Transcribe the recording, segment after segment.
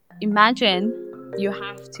imagine you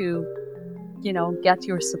have to, get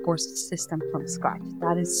your support system from scratch.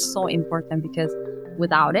 That is so important because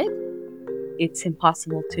without it, it's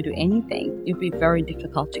impossible to do anything. It'd be very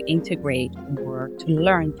difficult to integrate or to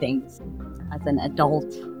learn things as an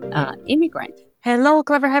adult immigrant. Hello,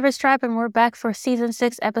 Clever Habits Tribe, and we're back for Season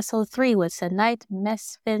 6, Episode 3 with Sanait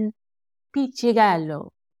Mesfin Pichigallo.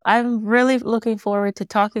 I'm really looking forward to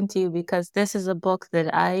talking to you because this is a book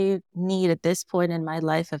that I need at this point in my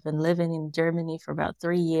life. I've been living in Germany for about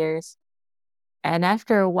 3 years. And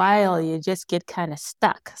after a while, you just get kind of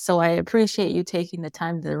stuck. So I appreciate you taking the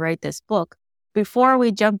time to write this book. Before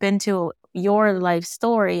we jump into your life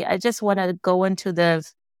story, I just want to go into the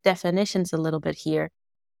definitions a little bit here.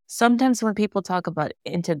 Sometimes when people talk about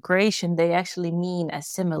integration, they actually mean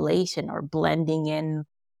assimilation or blending in,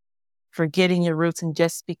 forgetting your roots and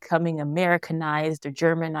just becoming Americanized or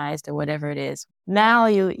Germanized or whatever it is. Now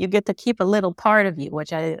you get to keep a little part of you,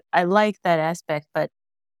 which I like that aspect, but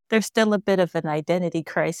there's still a bit of an identity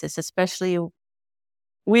crisis, especially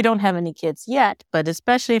we don't have any kids yet, but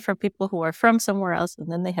especially for people who are from somewhere else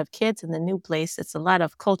and then they have kids in the new place, it's a lot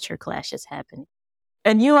of culture clashes happening.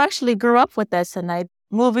 And you actually grew up with this, and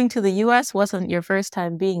moving to the U.S. wasn't your first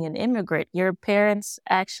time being an immigrant. Your parents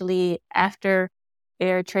actually, after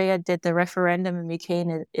Eritrea did the referendum and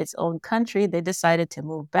became its own country, they decided to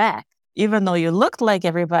move back. Even though you looked like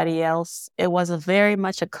everybody else, it was very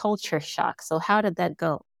much a culture shock. So how did that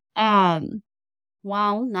go?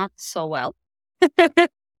 Well, not so well.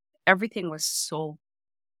 Everything was so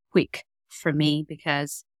quick for me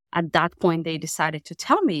because at that point they decided to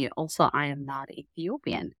tell me also I am not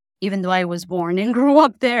Ethiopian, even though I was born and grew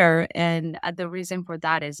up there. And the reason for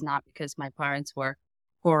that is not because my parents were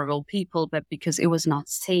horrible people, but because it was not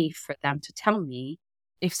safe for them to tell me.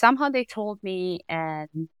 If somehow they told me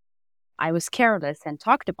and I was careless and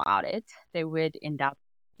talked about it, they would end up,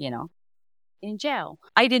 in jail.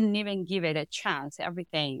 I didn't even give it a chance.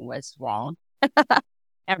 Everything was wrong.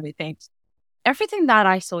 Everything. Everything that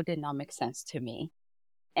I saw did not make sense to me.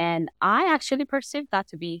 And I actually perceived that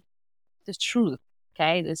to be the truth.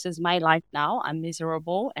 Okay, this is my life now. I'm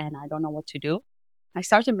miserable and I don't know what to do. I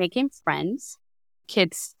started making friends,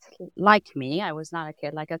 kids like me. I was not a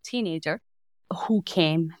kid, like a teenager who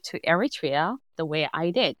came to Eritrea the way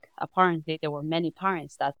I did. Apparently, there were many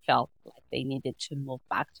parents that felt like they needed to move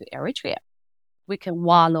back to Eritrea. We can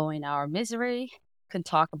wallow in our misery, can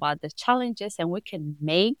talk about the challenges, and we can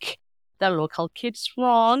make the local kids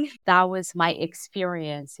wrong. That was my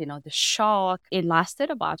experience, the shock. It lasted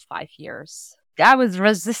about 5 years. I was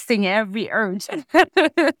resisting every urge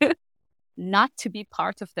not to be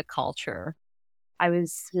part of the culture. I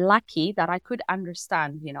was lucky that I could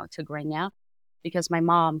understand, Tigrinya, because my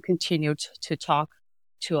mom continued to talk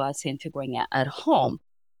to us in Tigrinya at home.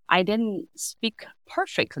 I didn't speak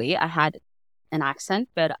perfectly. I had an accent,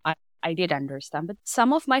 but I did understand. But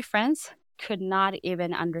some of my friends could not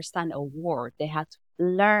even understand a word. They had to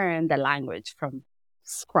learn the language from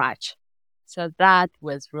scratch. So that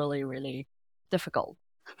was really, really difficult.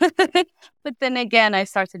 But then again, I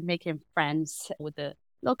started making friends with the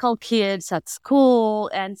local kids at school,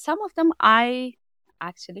 and some of them I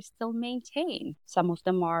actually still maintain. Some of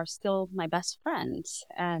them are still my best friends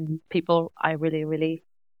and people I really, really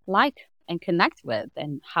like and connect with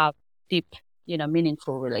and have deep,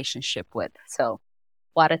 meaningful relationship with. So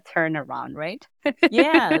what a turnaround, right?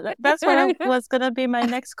 Yeah, that's what was going to be my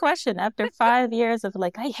next question. After 5 years of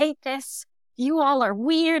I hate this, you all are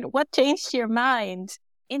weird, what changed your mind?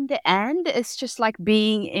 In the end, it's just like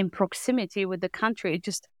being in proximity with the country. It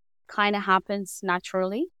just kind of happens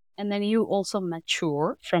naturally. And then you also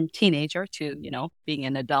mature from teenager to, being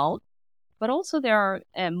an adult. But also there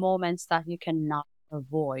are moments that you cannot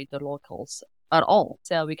avoid the locals at all.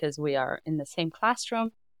 So because we are in the same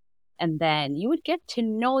classroom, and then you would get to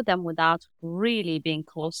know them without really being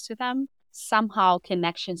close to them. Somehow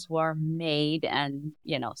connections were made and,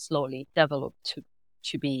 slowly developed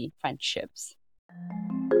to be friendships.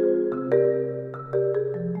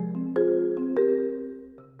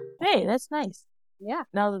 Hey, that's nice. Yeah.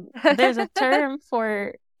 Now, there's a term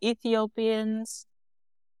for Ethiopians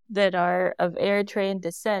that are of Eritrean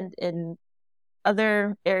descent and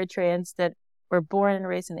other Eritreans that were born and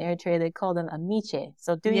raised in Eritrea. They call them Amiche.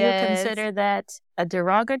 So do you consider that a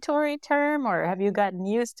derogatory term, or have you gotten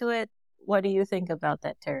used to it? What do you think about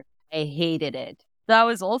that term? I hated it. That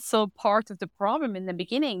was also part of the problem in the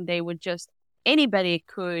beginning. They would anybody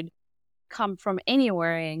could come from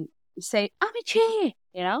anywhere and say, Amiche,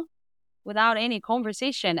 without any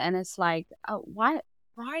conversation. And it's like, oh, why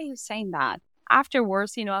are you saying that?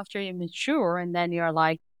 Afterwards, after you mature and then you're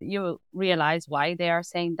like, you realize why they are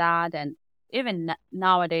saying that. And even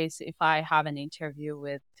nowadays, if I have an interview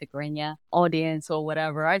with Tigrinya audience or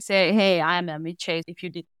whatever, I say, hey, I'm a Miche. If you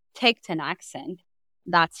detect an accent,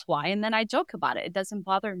 that's why. And then I joke about it. It doesn't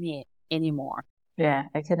bother me anymore. Yeah,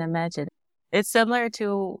 I can imagine. It's similar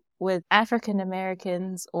to with African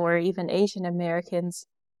Americans or even Asian Americans.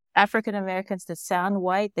 African Americans that sound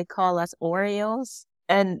white, they call us Oreos.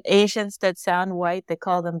 And Asians that sound white, they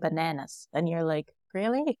call them bananas. And you're like,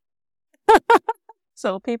 really?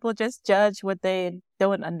 So people just judge what they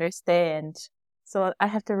don't understand. So I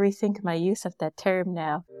have to rethink my use of that term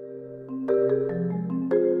now.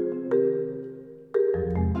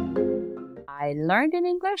 I learned in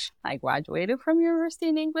English. I graduated from university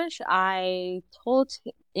in English. I taught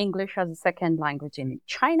English as a second language in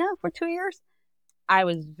China for 2 years. I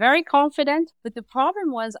was very confident, but the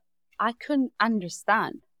problem was I couldn't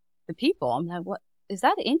understand the people. I'm like, what is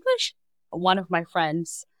that English? One of my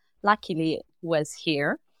friends, luckily, was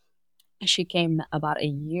here. She came about a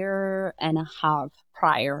year and a half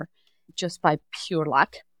prior, just by pure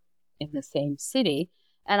luck, in the same city.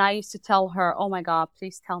 And I used to tell her, oh my God,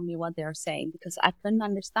 please tell me what they're saying, because I couldn't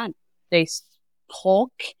understand. They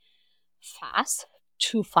spoke fast,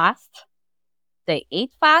 too fast. They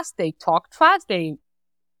ate fast. They talked fast.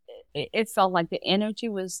 It felt like the energy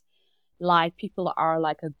was like people are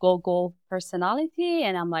like a go-go personality.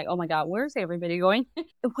 And I'm like, oh my God, where's everybody going?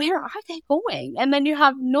 Where are they going? And then you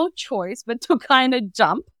have no choice but to kind of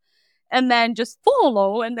jump and then just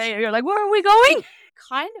follow. And then you're like, where are we going?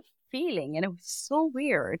 Kind of feeling. And it was so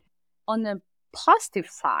weird. On the positive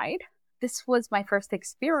side, this was my first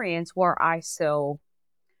experience where I saw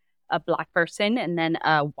a Black person and then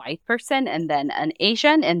a white person and then an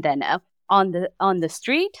Asian and then on the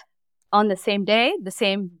street on the same day, the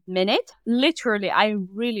same minute. Literally, I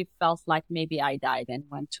really felt like maybe I died and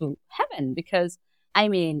went to heaven, because I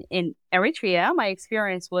mean, in Eritrea, my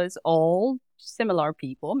experience was all similar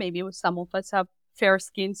people. Maybe some of us have fair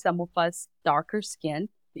skin, some of us darker skin.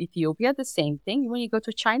 Ethiopia, the same thing. When you go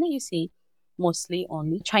to China, you see mostly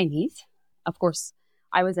only Chinese. Of course,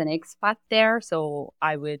 I was an expat there, so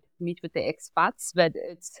I would meet with the expats, but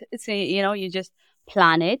it's you just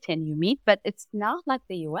plan it and you meet, but it's not like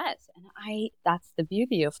the US. And that's the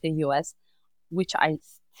beauty of the US, which I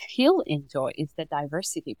still enjoy, is the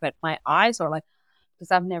diversity. But my eyes are like,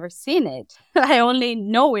 because I've never seen it. I only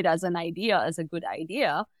know it as an idea, as a good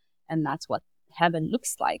idea. And that's what heaven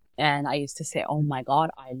looks like. And I used to say, oh my God,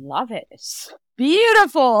 I love it. It's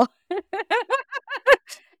beautiful.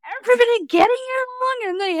 Everybody getting along,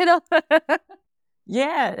 and then,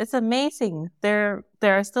 Yeah, it's amazing. There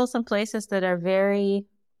are still some places that are very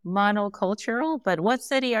monocultural, but what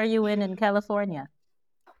city are you in California?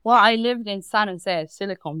 Well, I lived in San Jose,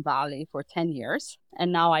 Silicon Valley for 10 years,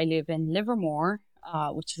 and now I live in Livermore,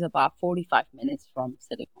 which is about 45 minutes from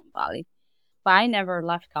Silicon Valley. But I never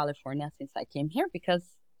left California since I came here because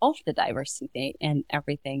of the diversity and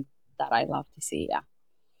everything that I love to see. Yeah.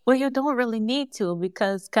 Well, you don't really need to,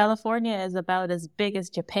 because California is about as big as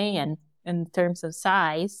Japan in terms of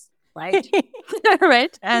size. Right.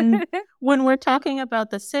 Right. And when we're talking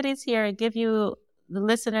about the cities here, I give you the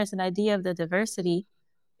listeners an idea of the diversity.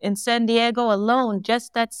 In San Diego alone,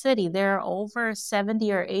 just that city, there are over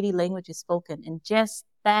 70 or 80 languages spoken in just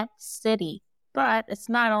that city. But it's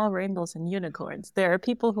not all rainbows and unicorns. There are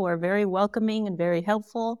people who are very welcoming and very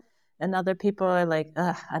helpful, and other people are like,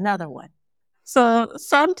 another one. So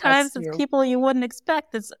sometimes it's people you wouldn't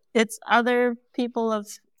expect. It's other people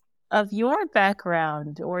of your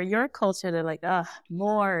background or your culture. They're like,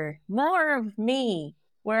 more of me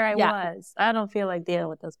where I was. I don't feel like dealing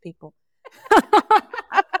with those people.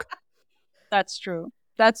 That's true.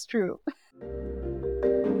 That's true.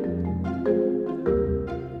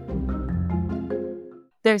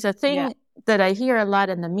 There's a thing that I hear a lot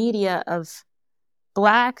in the media of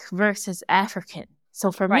Black versus African.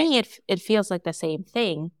 So for me, it feels like the same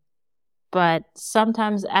thing. But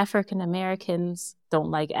sometimes African Americans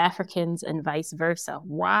don't like Africans and vice versa.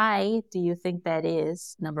 Why do you think that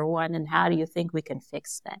is, number one? And how do you think we can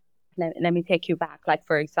fix that? Let me take you back. Like,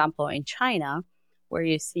 for example, in China, where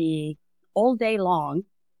you see all day long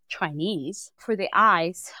Chinese, for the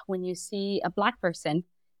eyes, when you see a Black person,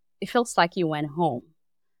 it feels like you went home.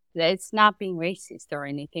 It's not being racist or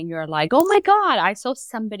anything. You're like, oh my God, I saw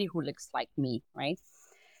somebody who looks like me, right?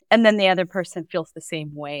 And then the other person feels the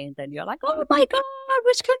same way. And then you're like, oh my God,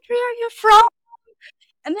 which country are you from?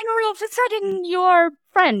 And then all of a sudden you're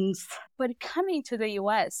friends. But coming to the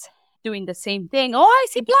US, doing the same thing. Oh, I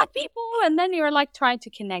see Black people. And then you're like trying to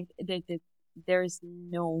connect. There's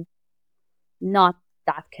not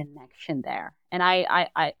that connection there. And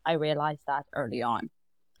I realized that early on.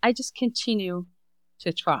 I just continue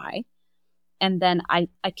to try. And then I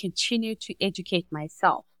continue to educate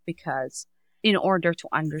myself because in order to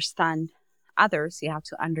understand others, you have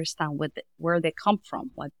to understand where they come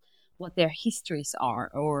from, what their histories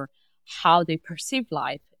are, or how they perceive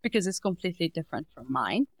life, because it's completely different from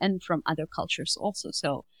mine and from other cultures also.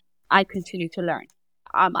 So I continue to learn.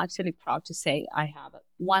 I'm actually proud to say I have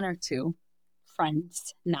one or two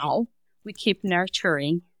friends now. We keep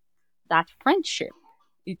nurturing that friendship.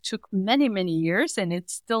 It took many, many years and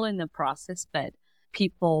it's still in the process, but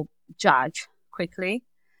people judge quickly.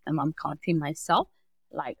 And I'm counting myself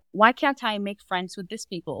like, why can't I make friends with these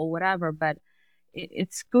people or whatever? But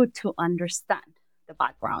it's good to understand the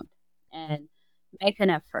background and make an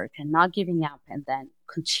effort and not giving up and then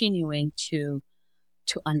continuing to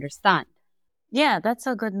understand. Yeah, that's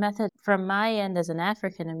a good method. From my end as an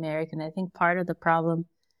African American, I think part of the problem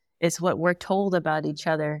is what we're told about each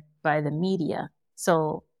other by the media.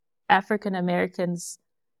 So African Americans,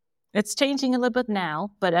 it's changing a little bit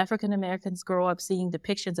now, but African Americans grow up seeing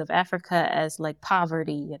depictions of Africa as like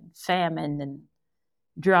poverty and famine and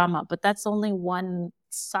drama, but that's only one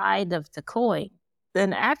side of the coin.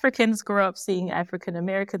 Then Africans grow up seeing African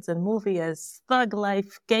Americans in movie as thug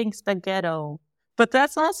life, gangsta ghetto, but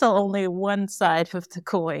that's also only one side of the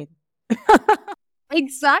coin.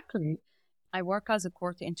 Exactly. I work as a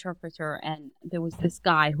court interpreter, and there was this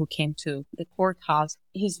guy who came to the courthouse.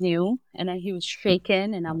 He's new, and then he was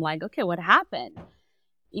shaken, and I'm like, okay, what happened?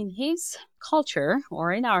 In his culture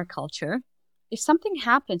or in our culture, if something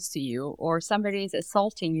happens to you or somebody is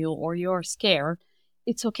assaulting you or you're scared,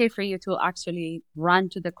 it's okay for you to actually run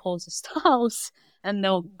to the closest house and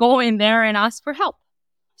they'll go in there and ask for help.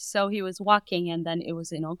 So he was walking, and then it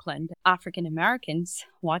was in Oakland, African Americans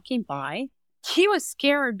walking by. He was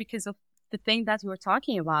scared because of the thing that we were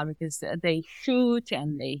talking about, because they shoot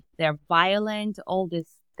and they're violent, all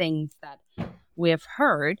these things that we have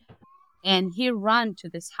heard. And he ran to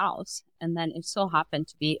this house, and then it so happened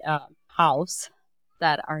to be a house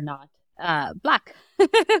that are not black.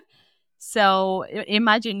 So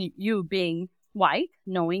imagine you being white,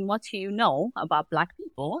 knowing what you know about black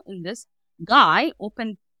people, and this guy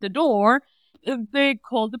opened the door. They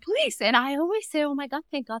called the police, and I always say, "Oh my God,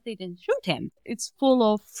 thank God they didn't shoot him." It's full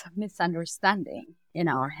of misunderstanding in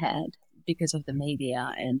our head because of the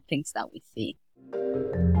media and things that we see.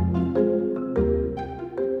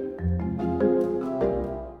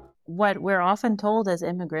 What we're often told as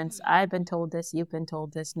immigrants, I've been told this, you've been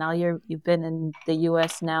told this. Now you've been in the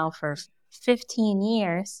US now for 15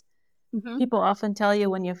 years. Mm-hmm. People often tell you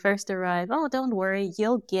when you first arrive, oh, don't worry,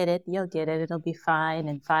 you'll get it, it'll be fine.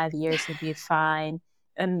 In 5 years, you'll be fine.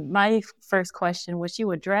 And my first question, which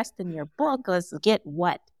you addressed in your book, was get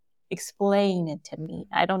what? Explain it to me.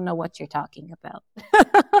 I don't know what you're talking about.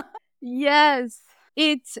 Yes,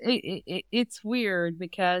 it's weird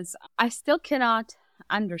because I still cannot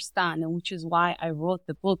understand, and which is why I wrote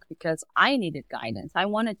the book, because I needed guidance. I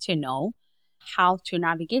wanted to know how to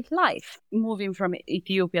navigate life. Moving from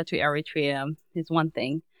Ethiopia to Eritrea is one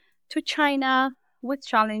thing. To China was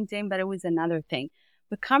challenging, but it was another thing.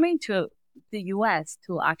 But coming to the US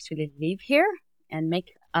to actually live here and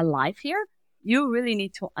make a life here, you really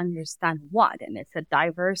need to understand what. And it's a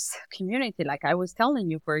diverse community. Like I was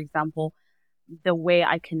telling you, for example, the way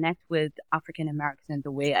I connect with African Americans and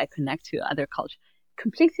the way I connect to other cultures,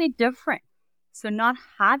 completely different. So not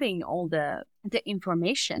having all the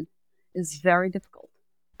information is very difficult.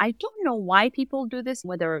 I don't know why people do this,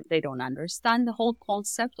 whether they don't understand the whole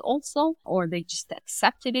concept also, or they just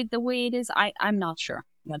accepted it the way it is. I'm not sure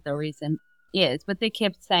what the reason is, but they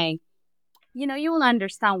kept saying, you know, you will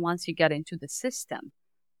understand once you get into the system.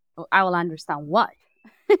 I will understand what?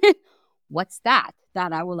 What's that?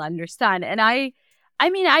 That I will understand. And I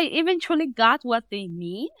mean, I eventually got what they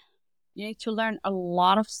mean. You need to learn a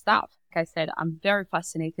lot of stuff. Like I said, I'm very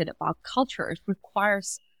fascinated about culture. It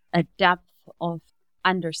requires a depth of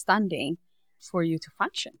understanding for you to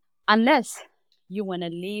function. Unless you want to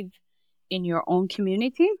live in your own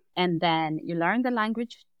community and then you learn the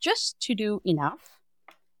language just to do enough,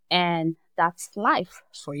 and that's life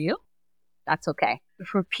for you, that's okay.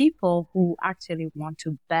 For people who actually want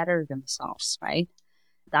to better themselves, right?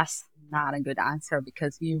 That's not a good answer,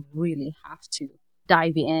 because you really have to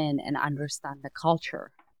dive in and understand the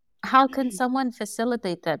culture. How can someone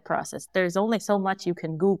facilitate that process? There's only so much you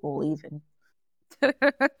can Google even.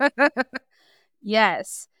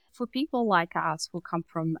 Yes. For people like us who come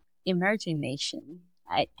from emerging nation,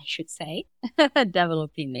 I should say,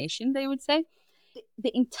 developing nation, they would say,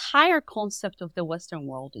 the entire concept of the Western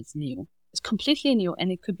world is new. It's completely new,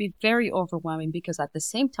 and it could be very overwhelming because at the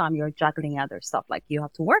same time, you're juggling other stuff. Like you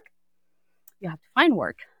have to work, you have to find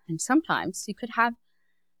work. And sometimes you could have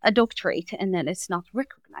a doctorate and then it's not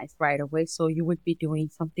recognized right away. So you would be doing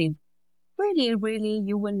something really, really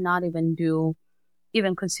you would not even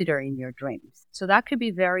consider in your dreams. So that could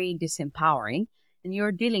be very disempowering. And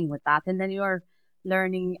you're dealing with that. And then you're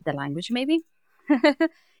learning the language maybe.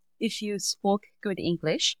 If you spoke good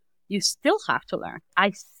English, you still have to learn.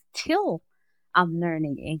 I still am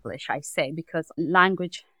learning English, I say, because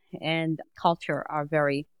language and culture are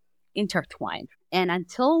very intertwined. And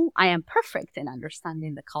until I am perfect in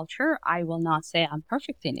understanding the culture, I will not say I'm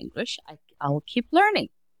perfect in English. I will keep learning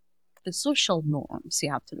the social norms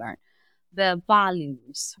you have to learn, the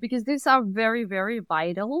values, because these are very, very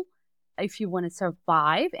vital if you want to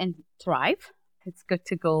survive and thrive. It's good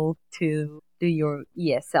to go to do your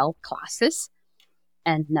ESL classes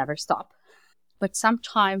and never stop. But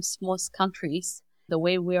sometimes most countries, the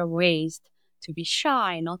way we are raised to be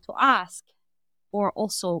shy, not to ask, or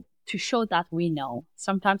also to show that we know.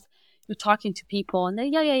 Sometimes you're talking to people and they,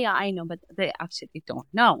 yeah, I know, but they actually don't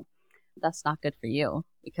know. That's not good for you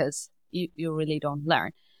because you really don't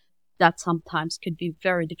learn. That sometimes could be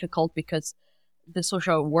very difficult because the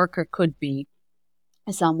social worker could be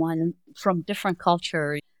someone from different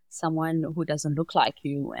culture, someone who doesn't look like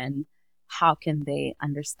you. And how can they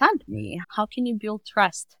understand me? How can you build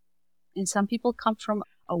trust? And some people come from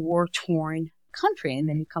a war-torn country and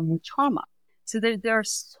then you come with trauma. So there are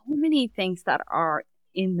so many things that are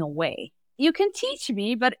in the way. You can teach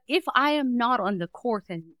me, but if I am not on the court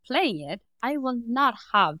and playing it, I will not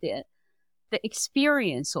have the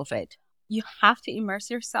experience of it. You have to immerse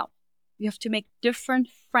yourself. You have to make different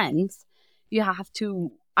friends. You have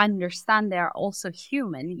to understand they're also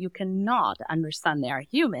human. You cannot understand they are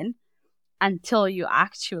human until you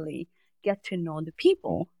actually get to know the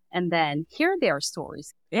people and then hear their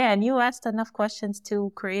stories. Yeah, and you asked enough questions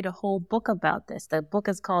to create a whole book about this. The book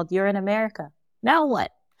is called You're in America. Now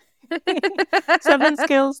what? 7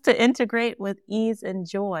 skills to integrate with ease and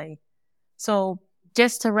joy. So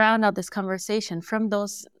just to round out this conversation, from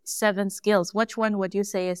those 7 skills, which one would you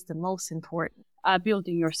say is the most important?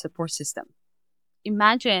 Building your support system.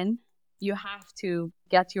 Imagine you have to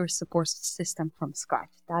get your support system from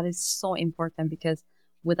scratch. That is so important because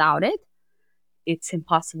without it, it's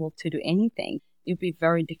impossible to do anything. It'd be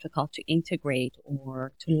very difficult to integrate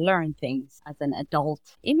or to learn things as an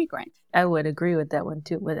adult immigrant. I would agree with that one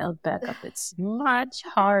too. Without backup, it's much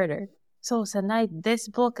harder. So Sanait, this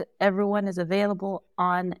book, everyone, is available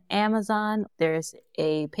on Amazon. There's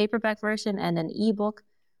a paperback version and an ebook.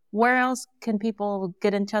 Where else can people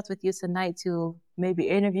get in touch with you, Sanait, to maybe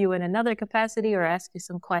interview in another capacity or ask you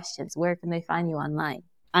some questions? Where can they find you online?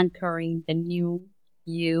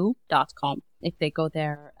 AnchoringTheNewYou.com. If they go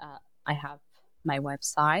there, I have my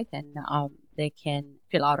website and they can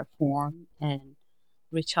fill out a form and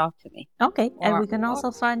reach out to me. Okay, and we can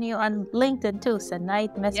also find you on LinkedIn too,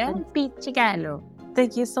 Sanait Mesfin Pichigalo.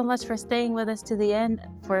 Thank you so much for staying with us to the end.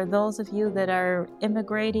 For those of you that are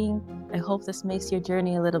immigrating, I hope this makes your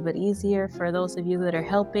journey a little bit easier. For those of you that are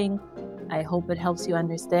helping, I hope it helps you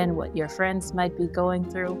understand what your friends might be going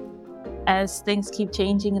through. As things keep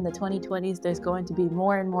changing in the 2020s, there's going to be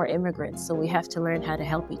more and more immigrants, so we have to learn how to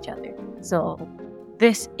help each other. So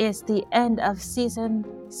this is the end of Season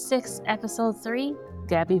 6, Episode 3.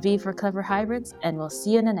 Gabby V for Clever Hybrids, and we'll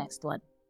see you in the next one.